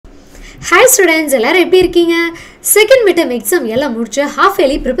Hi students, எல்லாரும் எப்படி இருக்கீங்க? செகண்ட் மிட்டம் எக்ஸாம் எல்லாம் முடிச்சு half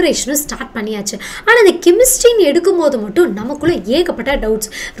yearly preparation ஸ்டார்ட் பண்ணியாச்சு. ஆனா இந்த கெமிஸ்ட்ரின்னு எடுக்கும்போது மட்டும் நமக்குள்ள ஏகப்பட்ட டவுட்ஸ்.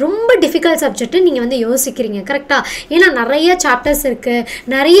 ரொம்ப டிஃபிகல்ட் சப்ஜெக்ட் நீங்க வந்து யோசிக்கிறீங்க. கரெக்ட்டா? ஏனா நிறைய சாப்டர்ஸ் இருக்கு,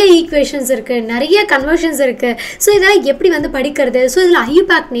 நிறைய ஈக்குவேஷன்ஸ் இருக்கு, நிறைய கன்வர்ஷன்ஸ் இருக்கு. சோ இதெல்லாம் எப்படி வந்து படிக்கிறது? சோ இதுல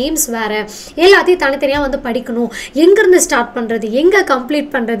ஐயூபேக் நேம்ஸ் வேற. எல்லாத்தையும் தனித்தனியா வந்து படிக்கணும். எங்க இருந்து ஸ்டார்ட் பண்றது? எங்க கம்ப்ளீட்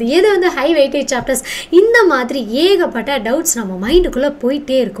பண்றது? எது வந்து ஹை வெயிட்டேஜ் சாப்டர்ஸ்? இந்த மாதிரி ஏகப்பட்ட டவுட்ஸ் நம்ம மைண்டுக்குள்ள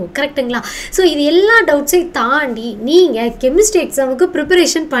போயிட்டே இருக்கும். கரெக்ட்டுங்களா? சோ இது எல்லா டவுட்ஸை தாண்டி நீங்க கெமிஸ்ட்ரி எக்ஸாமுக்கு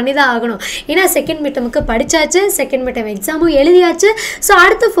ப்ரிப்பரேஷன் பண்ணி தான் ஆகணும். ஏனா செகண்ட் மிட்டமுக்கு படிச்சாச்சு, செகண்ட் மிட்டம் எக்ஸாமும் எழுதியாச்சு. சோ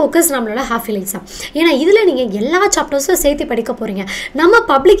அடுத்த ஃபோக்கஸ் நம்மளோட ஹாஃப் இயர்லி எக்ஸாம். ஏனா இதுல நீங்க எல்லா சாப்டர்ஸும் சேர்த்து படிக்க போறீங்க. நம்ம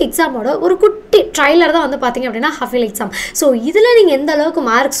பப்ளிக் எக்ஸாமோட ஒரு குட்டி ட்ரைலர் தான் வந்து பாத்தீங்க அப்படினா ஹாஃப் இயர்லி எக்ஸாம். சோ இதுல நீங்க எந்த அளவுக்கு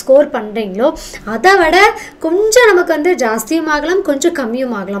மார்க் ஸ்கோர் பண்றீங்களோ அதை விட கொஞ்சம் நமக்கு வந்து ஜாஸ்தியும் ஆகலாம், கொஞ்சம்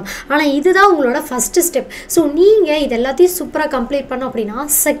கம்மியும் ஆகலாம். ஆனா இதுதான் உங்களோட ஃபர்ஸ்ட் ஸ்டெப். சோ நீங்க இது எல்லாத்தையும் சூப்பரா கம்ப்ளீட் பண்ணோம் அப்படினா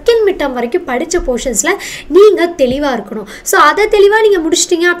செகண்ட் மிட்டம் வரைக்கும் படிச்ச போர்ஷன்ஸ்ல நீங்க தெளிவா இருக்கணும். சோ அத தெளிவா நீங்க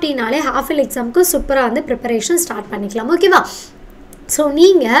முடிச்சிட்டீங்க அப்படினாலே ஹாஃப் இயர்லி எக்ஸாம்க்கு சூப்பரா வந்து ப்ரிப்பரேஷன் ஸ்டார்ட் பண்ணிக்கலாம். ஓகேவா? ஸோ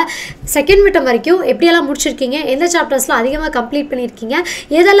நீங்கள் செகண்ட் மிட்டம் வரைக்கும் எப்படியெல்லாம் முடிச்சிருக்கீங்க, எந்த சாப்டர்ஸ்லாம் அதிகமாக கம்ப்ளீட் பண்ணியிருக்கீங்க,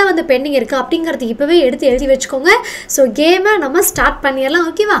 எதெல்லாம் வந்து பெண்டிங் இருக்குது அப்படிங்கிறது இப்போவே எடுத்து எழுதி வச்சுக்கோங்க. ஸோ கேமை நம்ம ஸ்டார்ட் பண்ணிடலாம்.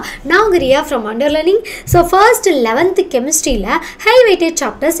 ஓகேவா? நான் உங்கள் Riya from அண்டர்லேர்னிங். So first 11th கெமிஸ்ட்ரியில் high weightage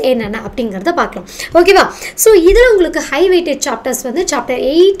chapters என்னென்ன அப்படிங்கிறத பார்க்கலாம். ஓகேவா? ஸோ இதில் உங்களுக்கு ஹை வெயிட்டேஜ் சாப்டர்ஸ் வந்து சாப்டர்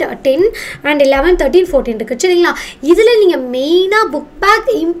 8, 10 அண்ட் 11, 13, 14 இருக்குது. சரிங்களா? இதில் நீங்கள் மெயினாக புக் பேக்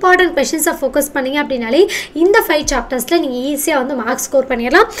இம்பார்ட்டன்ட் கொஷின்ஸை ஃபோக்கஸ் பண்ணிங்க அப்படின்னாலே இந்த 5 சாப்டர்ஸில் நீங்கள் ஈஸியாக வந்து மார்க்ஸ் ஸ்கோர்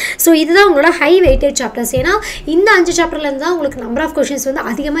பண்ணிடலாம். ஸோ இதுதான் உங்களோட ஹை வெயிட்டேஜ் சாப்டர்ஸ். ஏன்னா இந்த 5 சாப்டர்லேருந்து தான் உங்களுக்கு நம்பர் ஆஃப் கொஷின்ஸ் வந்து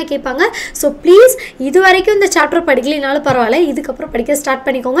அதிகமாக கேட்பாங்க. ஸோ ப்ளீஸ் இது வரைக்கும் இந்த சாப்டர் படிக்கலினாலும் பரவாயில்ல, இதுக்கப்புறம் படிக்க ஸ்டார்ட்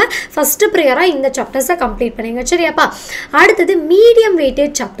பண்ணிக்கோங்க. ஃபர்ஸ்ட் ப்ரியராக இந்த சாப்டர்ஸை கம்ப்ளீட் பண்ணுங்க. சரியாப்பா? அடுத்தது மீடியம்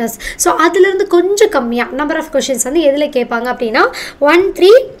வெயிட்டேஜ் சாப்டர்ஸ். ஸோ அதுலேருந்து கொஞ்சம் கம்மியாக நம்பர் ஆஃப் கொஷின்ஸ் வந்து எதில் கேட்பாங்க அப்படின்னா 1,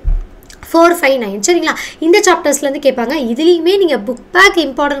 3, 4, 5, 9. சரிங்களா? இந்த சாப்டர்ஸ்லேருந்து கேட்பாங்க. இதுலேயுமே நீங்கள் புக் பேக்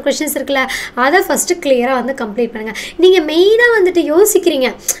இம்பார்ட்டன்ட் கொஷின்ஸ் இருக்குல்ல, அதை ஃபஸ்ட்டு கிளியராக வந்து கம்ப்ளீட் பண்ணுங்கள். நீங்கள் மெயினாக வந்துட்டு யோசிக்கிறீங்க,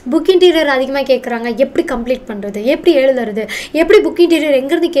 புக் இன்டீரியர் அதிகமாக கேட்குறாங்க, எப்படி கம்ப்ளீட் பண்ணுறது, எப்படி எழுதுறது, எப்படி புக் இன்டீரியர்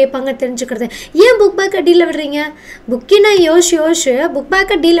எங்கேருந்து கேட்பாங்க தெரிஞ்சுக்கிறது. ஏன் புக் பேக்கை டீலில் விடுறீங்க? புக்கினை யோசிச்சு புக்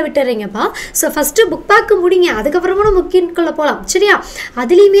பேக்கை டீலில் விட்டுறீங்கப்பா. ஸோ ஃபஸ்ட்டு புக் பேக்கு முடிங்க, அதுக்கப்புறமா நம்ம புக்கின்குள்ளே போகலாம். சரியா?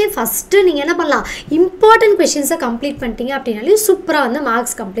 அதுலேயுமே ஃபஸ்ட்டு நீங்கள் என்ன பண்ணலாம், இம்பார்ட்டன்ட் கொஷின்ஸை கம்ப்ளீட் பண்ணிட்டீங்க அப்படின்னாலே சூப்பராக வந்து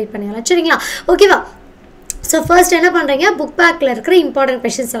மார்க்ஸ் கம்ப்ளீட் பண்ணிடலாம். சரிங்களா? ஓகேவா? ஸோ ஃபர்ஸ்ட் என்ன பண்ணுறீங்க, புக் பேக்கில் இருக்கிற இம்பார்ட்டன்ட்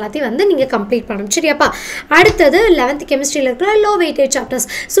கொஷின்ஸ் எல்லாத்தையும் வந்து நீங்கள் கம்ப்ளீட் பண்ணணும். சரியாப்பா? அடுத்தது 11th கெமிஸ்ட்ரியில் இருக்கிற லோ வெயிட்டேஜ் சாப்டர்ஸ்.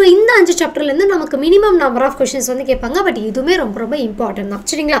 ஸோ இந்த 5 சாப்டர்லேருந்து நமக்கு மினிமம் நம்பர் ஆஃப் கொஷின்ஸ் வந்து கேட்பாங்க. பட் இதுவுமே ரொம்ப ரொம்ப இம்பார்ட்டன்ட் தான்.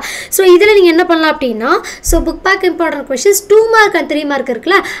 சரிங்களா? ஸோ இதில் நீங்கள் என்ன பண்ணலாம் அப்படின்னா, so book back important questions 2 mark and 3 mark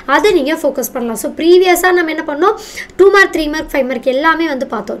இருக்குல்ல, அதை நீங்கள் ஃபோக்கஸ் பண்ணலாம். ஸோ ப்ரீவியஸாக நம்ம என்ன பண்ணோம், 2 மார்க் 3 மார்க் 5 மார்க் எல்லாமே வந்து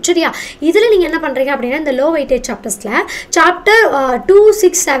பார்த்தோம். சரியா? இதில் நீங்கள் என்ன பண்ணுறீங்க அப்படின்னா, இந்த low weightage சாப்டர்ஸில் chapter 2,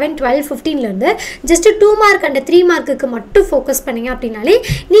 6, 7, 12, 15லேருந்து just 2 mark and 3 மார்க்குக்கு மட்டும் ஃபோக்கஸ் பண்ணீங்க அப்படின்னாலே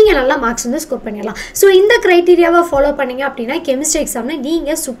நீங்கள் நல்லா மார்க்ஸ் வந்து ஸ்கோர் பண்ணிடலாம். ஸோ இந்த க்ரைட்டீரியாவை ஃபாலோ பண்ணீங்க அப்படின்னா கெமிஸ்ட்ரி எக்ஸாமில்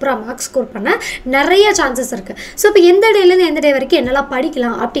நீங்கள் சூப்பராக மார்க்ஸ் ஸ்கோர் பண்ண நிறைய சான்சஸ் இருக்குது. ஸோ இப்போ எந்த டேலேருந்து எந்த டே வரைக்கும் என்னெல்லாம்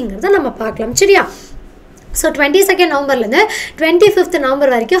படிக்கலாம் அப்படிங்கிறத நம்ம பார்க்கலாம். சரியா? ஸோ 22nd நவம்பர்லேருந்து 25th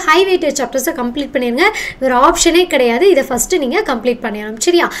நவம்பர் வரைக்கும் ஹை வெயிட்டேஜ் சாப்டர்ஸை கம்ப்ளீட் பண்ணிடுங்க. வேறு ஆப்ஷனே கிடையாது, இதை ஃபஸ்ட்டு நீங்கள் கம்ப்ளீட் பண்ணிடணும்.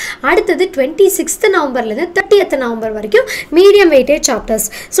 சரியா? அடுத்தது 26th நவம்பர்லேருந்து 30th நவம்பர் வரைக்கும் மீடியம் வெயிட்டேஜ் சாப்டர்ஸ்.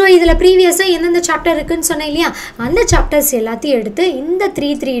 ஸோ இதில் ப்ரீவியஸாக எந்தெந்த சாப்டர் இருக்குதுன்னு சொன்னேன் இல்லையா, அந்த சாப்டர்ஸ் எல்லாத்தையும் எடுத்து இந்த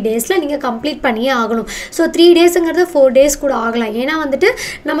 3 டேஸில் நீங்கள் கம்ப்ளீட் பண்ணியே ஆகணும். ஸோ 3 டேஸுங்கிறது 4 டேஸ் கூட ஆகலாம். ஏன்னா வந்துட்டு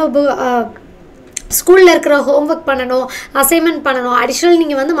நம்ம ஸ்கூலில் இருக்கிற ஹோம்ஒர்க் பண்ணணும், அசைன்மெண்ட் பண்ணணும், அடிஷ்னல்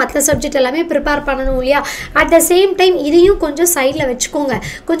நீங்கள் வந்து மற்ற சப்ஜெக்ட் எல்லாமே ப்ரிப்பேர் பண்ணணும் இல்லையா. அட் த சேம் டைம் இதையும் கொஞ்சம் சைடில் வச்சுக்கோங்க.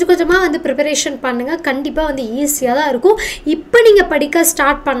 கொஞ்சம் கொஞ்சமாக வந்து ப்ரிப்பரேஷன் பண்ணுங்கள். கண்டிப்பாக வந்து ஈஸியாக தான் இருக்கும். இப்போ நீங்கள் படிக்க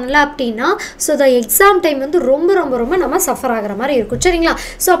ஸ்டார்ட் பண்ணல அப்படின்னா ஸோ த எக்ஸாம் டைம் வந்து ரொம்ப ரொம்ப ரொம்ப நம்ம சஃபர் ஆகிற மாதிரி இருக்கும். சரிங்களா?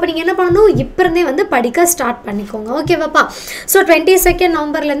 ஸோ அப்போ நீங்கள் என்ன பண்ணணும், இப்போ இருந்தே வந்து படிக்க ஸ்டார்ட் பண்ணிக்கோங்க. ஓகேவாப்பா? ஸோ 22nd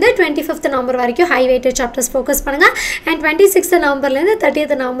நவம்பர்லேருந்து 25th நவம்பர் வரைக்கும் ஹை வெயிட்டேஜ் சாப்டர்ஸ் ஃபோக்கஸ் பண்ணுங்கள். அண்ட் 26th நவம்பர்லேருந்து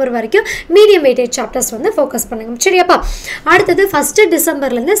 30th நவம்பர் வரைக்கும் மீடியம் வெயிட்டேஜ் சாப்டர்ஸ் வந்து ஃபோக்கஸ் பண்ணுங்க. சரியாப்பா? அடுத்தது 1st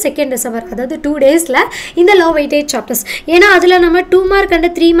டிசம்பர்லேருந்து 2nd டிசம்பர், அதாவது 2 டேஸில் இந்த லோ வெயிட்டேஜ் சாப்டர்ஸ். ஏன்னா அதில் நம்ம 2 மார்க் அண்ட்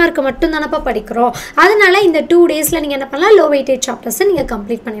 3 மார்க் மட்டும் தானப்பா படிக்கிறோம். அதனால இந்த 2 டேஸில் நீங்கள் என்ன பண்ணலாம், லோ வெயிட்டேஜ் சாப்டர்ஸை நீங்கள்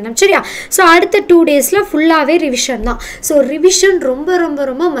கம்ப்ளீட் பண்ணிடலாம். சரியா? ஸோ அடுத்த 2 டேஸில் ஃபுல்லாகவே ரிவிஷன் தான். ஸோ ரிவிஷன் ரொம்ப ரொம்ப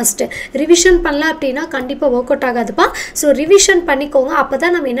ரொம்ப மஸ்ட்டு. ரிவிஷன் பண்ணல அப்படின்னா கண்டிப்பாக ஒர்க் அவுட் ஆகாதுப்பா. ஸோ ரிவிஷன் பண்ணிக்கோங்க. அப்போ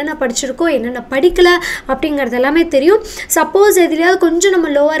தான் நம்ம என்னென்ன படிச்சிருக்கோம், என்னென்ன படிக்கலை அப்படிங்கிறது எல்லாமே தெரியும். சப்போஸ் எதுலையாவது கொஞ்சம்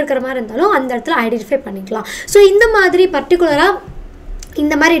நம்ம லோவாக இருக்கிற மாதிரி இருந்தாலும் அந்த இடத்துல ஐடென்டிஃபை பண்ணிக்கலாம். ஸோ இந்த மாதிரி பர்டிகுலராக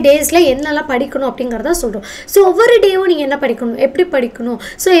இந்த மாதிரி டேஸில் என்னெல்லாம் படிக்கணும் அப்படிங்கிறத சொல்கிறோம். ஸோ ஒவ்வொரு டேவும் நீங்கள் என்ன படிக்கணும், எப்படி படிக்கணும்,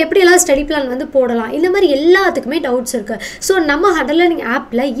 ஸோ எப்படியெல்லாம் ஸ்டடி பிளான் வந்து போடலாம், இந்த மாதிரி எல்லாத்துக்குமே டவுட்ஸ் இருக்குது. ஸோ நம்ம ஹண்டர் லேர்னிங்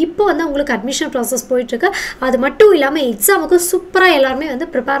ஆப்பில் இப்போ வந்து உங்களுக்கு அட்மிஷன் ப்ராசஸ் போயிட்டுருக்கு. அது மட்டும் இல்லாமல் எக்ஸாமுக்கு சூப்பராக எல்லாருமே வந்து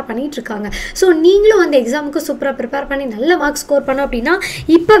ப்ரிப்பேர் பண்ணிகிட்ருக்காங்க. ஸோ நீங்களும் வந்து எக்ஸாமுக்கு சூப்பராக ப்ரிப்பேர் பண்ணி நல்ல மார்க்ஸ் ஸ்கோர் பண்ணோம் அப்படின்னா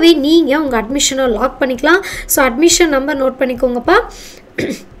இப்போவே நீங்கள் உங்கள் அட்மிஷனை லாக் பண்ணிக்கலாம். So admission number note பண்ணிக்கோங்கப்பா.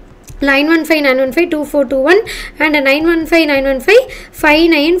 9159152421 and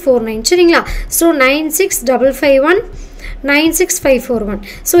 9159155949 சரிங்களா. ஸோ 9655196541.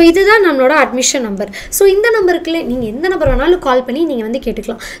 ஸோ இதுதான் நம்மளோட அட்மிஷன் நம்பர். ஸோ இந்த நம்பருக்குள்ள நீங்கள் எந்த நம்பர் வேணாலும் கால் பண்ணி நீங்கள் வந்து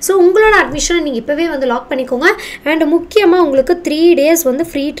கேட்டுக்கலாம். ஸோ உங்களோட அட்மிஷனை நீங்கள் இப்போவே வந்து லாக் பண்ணிக்கோங்க. அண்ட் முக்கியமாக உங்களுக்கு 3 days வந்து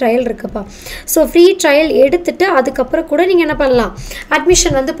ஃப்ரீ ட்ரையல் இருக்குப்பா. ஸோ ஃப்ரீ ட்ரையல் எடுத்துகிட்டு அதுக்கப்புறம் கூட நீங்கள் என்ன பண்ணலாம்,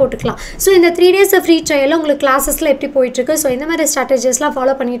 அட்மிஷன் வந்து போட்டுக்கலாம். ஸோ இந்த 3 days ஃப்ரீ ட்ரையலில் உங்களுக்கு கிளாஸஸில் எப்படி போயிட்டுருக்கு, ஸோ இந்த மாதிரி ஸ்ட்ராட்டஜிஸ்லாம்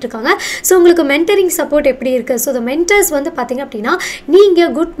ஃபாலோ பண்ணிகிட்ருக்காங்க. ஸோ உங்களுக்கு மென்டரிங் சப்போர்ட் எப்படி இருக்குது, ஸோ இந்த மென்டர்ஸ் வந்து பார்த்திங்க அப்படின்னா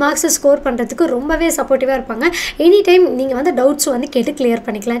நீங்கள் குட் மார்க்ஸை ஸ்கோர் பண்ணுறதுக்கு ரொம்பவே சப்போர்ட்டிவாக இருப்பாங்க. எனி டைம் நீங்கள் வந்து டவுட்ஸ் வந்து கேட்டு கிளியர்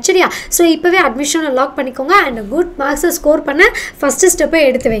பண்ணிக்கலாம் சரியா. ஸோ இப்போவே அட்மிஷனை லாக் பண்ணிக்கோங்க அண்ட் குட் மார்க்ஸை ஸ்கோர் பண்ண ஃபஸ்ட்டு ஸ்டெப்பை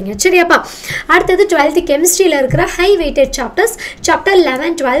எடுத்து வைங்க சரியாப்பா. அடுத்தது 12th கெமிஸ்ட்ரியில் இருக்கிற ஹை வெயிட்டட் சாப்டர்ஸ், சாப்டர்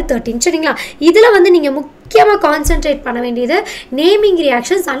 11, 12, 13 சரிங்களா. இதில் வந்து நீங்கள் முக்கியமாக கான்சென்ட்ரேட் பண்ண வேண்டியது naming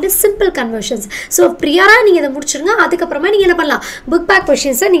reactions and simple conversions. So ப்ரியராக நீங்கள் இதை முடிச்சிருங்க. அதுக்கப்புறமா நீங்கள் என்ன பண்ணலாம், புக் பேக்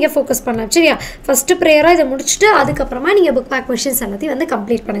கொஷின்ஸை நீங்கள் ஃபோக்கஸ் பண்ணலாம் சரியா. ஃபஸ்ட்டு ப்ரியராக இதை முடிச்சுட்டு அதுக்கப்புறமா நீங்கள் புக் பேக் கொஷின்ஸ் எல்லாத்தையும் வந்து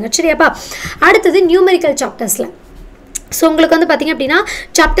கம்ப்ளீட் பண்ணுங்கள் சரியாப்பா. அடுத்தது நியூமெரிக்கல் சாப்டர்ஸில் ஸோ உங்களுக்கு வந்து பார்த்திங்க அப்படின்னா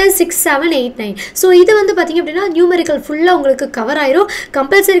சாப்டர் 6, 7, 8, 9. ஸோ இது வந்து பார்த்திங்க அப்படின்னா நியூமெரிக்கல் ஃபுல்லாக உங்களுக்கு கவர் ஆயிரும்.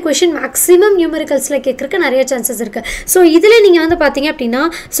 கம்பல்சரி கொஷின் மேக்ஸிமம் நியூமெரிக்கல்ஸில் கேட்குறக்கு நிறைய சான்சஸ் இருக்குது. ஸோ இதில் நீங்கள் வந்து பார்த்திங்க அப்படின்னா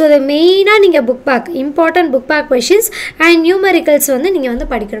ஸோ இதை மெயினாக நீங்கள் book back important book back questions and numericals வந்து நீங்கள் வந்து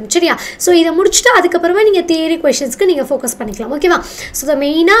படிக்கணும் சரியா. ஸோ இதை முடிச்சுட்டு அதுக்கப்புறமா நீங்கள் தியரி கொஷின்ஸ்க்கு நீங்கள் ஃபோக்கஸ் பண்ணிக்கலாம் ஓகேவா. ஸோ இதை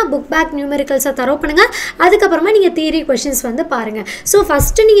மெயினாக புக் பேக் நியூமெரிக்கல்ஸை தரவு பண்ணுங்கள். அதுக்கப்புறமா நீங்கள் தியரி கொஷின்ஸ் வந்து பாருங்கள். ஸோ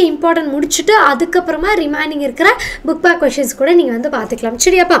ஃபஸ்ட்டு நீங்கள் இம்பார்ட்டன்ட் முடிச்சுட்டு அதுக்கப்புறமா ரிமைனிங் இருக்கிற புக் பேக் கொஷின்ஸ் கூட நீங்கள் வந்து பார்த்துக்கலாம்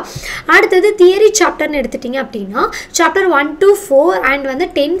சரியாப்பா. அடுத்தது தியரி சாப்டர்னு எடுத்துட்டிங்க அப்படின்னா சாப்டர் 1 to 4 அண்ட் வந்து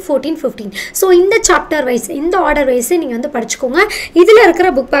 10, 14, 15. ஸோ இந்த சாப்டர் வைஸ் இந்த ஆர்டர் வைஸே நீங்கள் வந்து படிச்சுக்கோங்க. இதில்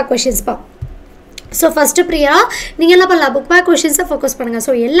இருக்கிற book back கொஷின்ஸ்ப்பா. So first Priya நீங்கள் என்ன பண்ணலாம், புக் பேக் கொஷின்ஸை ஃபோக்கஸ் பண்ணுங்கள்.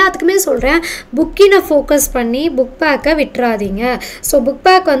 ஸோ எல்லாத்துக்குமே சொல்கிறேன், புக்கினை ஃபோக்கஸ் பண்ணி புக் பேக்கை விட்டுறாதீங்க. ஸோ புக்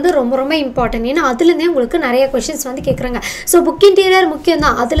பேக் வந்து ரொம்ப ரொம்ப இம்பார்ட்டன்ட். ஏன்னா அதுலேருந்தே உங்களுக்கு நிறைய கொஷின்ஸ் வந்து கேட்குறாங்க. ஸோ புக் இன்டீரியர் முக்கியம்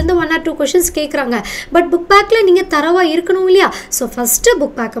தான், அதுலேருந்து 1 or 2 கொஷின்ஸ் கேட்குறாங்க. பட் புக் பேக்கில் நீங்கள் தரவாக இருக்கணும் இல்லையா. ஸோ ஃபஸ்ட்டு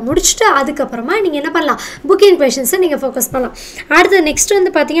புக் பேக்கை முடிச்சுட்டு அதுக்கப்புறமா நீங்கள் என்ன பண்ணலாம், புக்கிங் கொஷின்ஸை நீங்கள் ஃபோக்கஸ் பண்ணலாம். அடுத்து நெக்ஸ்ட்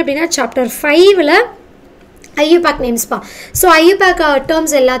வந்து பார்த்திங்க அப்படின்னா chapter 5ல் IUPAC நேம்ஸ்ப்பா. So IUPAC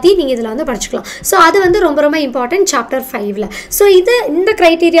terms எல்லாத்தையும் நீங்கள் இதில் வந்து படிச்சுக்கலாம். ஸோ அது வந்து ரொம்ப ரொம்ப இம்பார்ட்டன்ட் சாப்டர் 5ல். ஸோ இந்த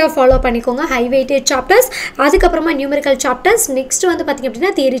க்ரைட்டீரியா ஃபாலோ பண்ணிக்கோங்க. ஹை வெயிட்டட் சாப்டர்ஸ், அதுக்கப்புறமா நியூமெரிக்கல் சாப்டர்ஸ், நெக்ஸ்ட் வந்து பார்த்திங்க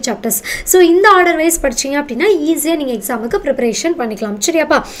அப்படின்னா தியரி சாப்டர்ஸ். ஸோ இந்த ஆர்டர் வைஸ் படிச்சிங்க அப்படின்னா ஈஸியாக நீங்கள் எக்ஸாமுக்கு ப்ரிப்பரேஷன் பண்ணிக்கலாம்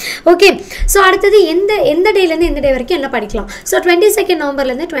சரியாப்பா. ஓகே. ஸோ அடுத்தது எந்த டேலேருந்து எந்த டே வரைக்கும் என்ன படிக்கலாம். ஸோ 22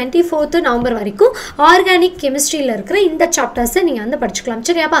 நவம்பர்லேருந்து 24 நவம்பர் வரைக்கும் ஆர்கானிக் கெமிஸ்ட்ரியில் இருக்கிற இந்த சாப்டர்ஸை நீங்கள் வந்து படிச்சுக்கலாம்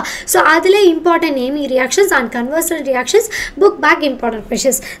சரியாப்பா. ஸோ அதில் important naming reactions and conversion reactions, book back important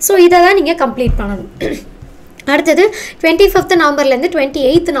questions. So இதை தான் நீங்கள் கம்ப்ளீட் பண்ணணும். அடுத்தது 25th நவம்பர்லேருந்து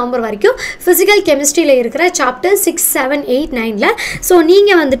 28th நவம்பர் வரைக்கும் ஃபிசிக்கல் கெமிஸ்ட்ரியில் இருக்கிற சாப்டர் 6, 7, 8, 9ல் ஸோ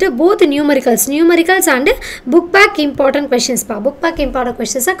நீங்கள் வந்துட்டு both numericals and book back important கொஷின்ஸ்ப்பா. Book back important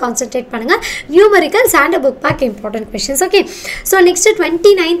கொஷின்ஸை concentrate பண்ணுங்கள். Numericals and book back important questions okay. So next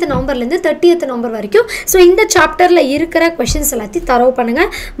 29th நவம்பர்லேருந்து 30th November வரைக்கும் ஸோ இந்த சாப்டரில் இருக்கிற கொஷின்ஸ் எல்லாத்தையும் தரவு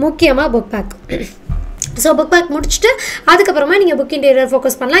பண்ணுங்கள். முக்கியமாக book back. So book back முடிச்சுட்டு அதுக்கப்புறமா நீங்கள் புக் இன்டீரியர்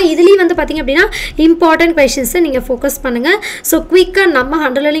ஃபோக்கஸ் பண்ணலாம். இதுலேயும் வந்து பார்த்திங்க அப்படின்னா இம்பார்ட்டன்ட் கொஷின்ஸை நீங்கள் ஃபோக்கஸ் பண்ணுங்கள். ஸோ குயிக்காக நம்ம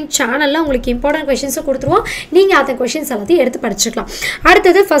ஹண்டர் லேர்னிங் சேனலில் உங்களுக்கு இம்பார்ட்டன்ட் கொஷின்ஸை கொடுத்துருவோம். நீங்கள் அந்த கொஷின்ஸ் எல்லாத்தையும் எடுத்து படிச்சுக்கலாம்.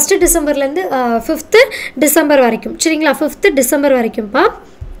 அடுத்தது 1 டிசம்பர்லேருந்து 5th டிசம்பர் வரைக்கும் சரிங்களா. 5th December வரைக்கும்ப்பா.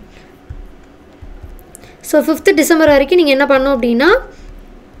 So 5th December வரைக்கும் நீங்கள் என்ன பண்ணணும் அப்படின்னா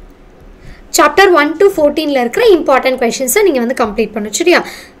சாப்டர் 1 to 14ல் இருக்கிற இம்பார்ட்டன்ட் கொஷின்ஸை நீங்கள் வந்து கம்ப்ளீட் பண்ணணும் சரியா.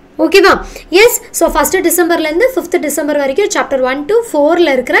 ஓகேவா. எஸ். ஸோ 1 டிசம்பர்லேருந்து 5th டிசம்பர் வரைக்கும் சாப்டர் 1 to 4ல்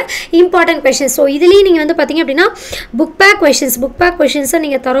இருக்கிற இம்பார்ட்டன்ட் கொஷின்ஸ். ஸோ இதுலேயும் நீங்கள் வந்து பார்த்திங்க அப்படின்னா புக் பேக் கொஷின்ஸை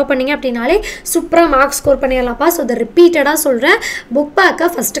நீங்கள் தரவு பண்ணிங்க அப்படின்னாலே சூப்பராக மார்க்ஸ் ஸ்கோர் பண்ணிடலாம்ப்பா. ஸோ இதை ரிப்பீட்டடாக சொல்கிறேன், புக் பேக்கை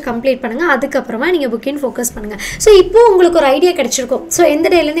ஃபஸ்ட்டு கம்ப்ளீட் பண்ணுங்கள். அதுக்கப்புறமா நீங்கள் புக்கின் ஃபோக்கஸ் பண்ணுங்கள். ஸோ இப்போது உங்களுக்கு ஒரு ஐடியா கிடச்சிருக்கும். ஸோ எந்த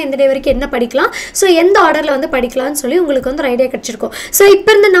டேலேருந்து எந்த டே வரைக்கும் என்ன படிக்கலாம், ஸோ எந்த ஆர்டரில் வந்து படிக்கலாம்னு சொல்லி உங்களுக்கு வந்து ஒரு ஐடியா கிடச்சிருக்கும். ஸோ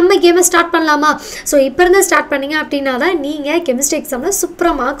இப்போ இருந்து நம்ம கேமை ஸ்டார்ட் பண்ணலாமா. ஸோ இப்போ இருந்து ஸ்டார்ட் பண்ணிங்க அப்படின்னா தான் நீங்கள் கெமிஸ்ட்ரி எக்ஸாமில்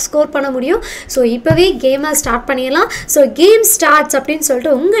சூப்பராக மார்க்ஸ் ஸ்கோர் பண்ண முடியும். ஸோ இப்போவே கேமை ஸ்டார்ட் பண்ணிடலாம். ஸோ கேம் ஸ்டார்ட்ஸ் அப்படின்னு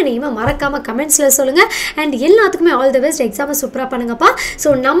சொல்லிட்டு உங்கள் நேமை மறக்காமல் கமெண்ட்ஸில் சொல்லுங்கள். அண்ட் எல்லாத்துக்குமே ஆல் தி பெஸ்ட். எக்ஸாமை சூப்பராக பண்ணுங்கப்பா.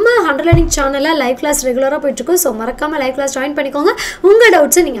 ஸோ நம்ம ஹண்டர் லேர்னிங் சேனலில் லைவ் கிளாஸ் ரெகுலராக போயிட்டுருக்கோம். ஸோ மறக்காமல் லைவ் கிளாஸ் ஜாயின் பண்ணிக்கோங்க. உங்கள்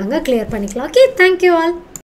டவுட்ஸை நீங்கள் அங்கே கிளியர் பண்ணிக்கலாம். Okay, thank you all.